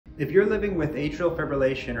If you're living with atrial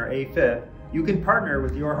fibrillation or AFib, you can partner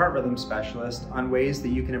with your heart rhythm specialist on ways that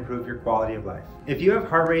you can improve your quality of life. If you have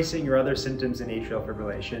heart racing or other symptoms in atrial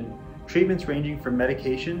fibrillation, treatments ranging from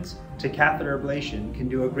medications to catheter ablation can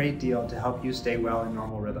do a great deal to help you stay well in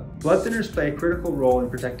normal rhythm. Blood thinners play a critical role in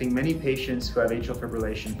protecting many patients who have atrial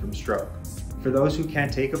fibrillation from stroke. For those who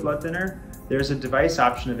can't take a blood thinner, there's a device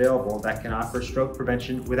option available that can offer stroke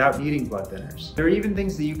prevention without needing blood thinners. There are even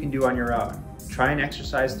things that you can do on your own. Try and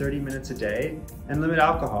exercise 30 minutes a day and limit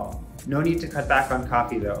alcohol. No need to cut back on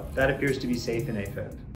coffee though. That appears to be safe in AFib.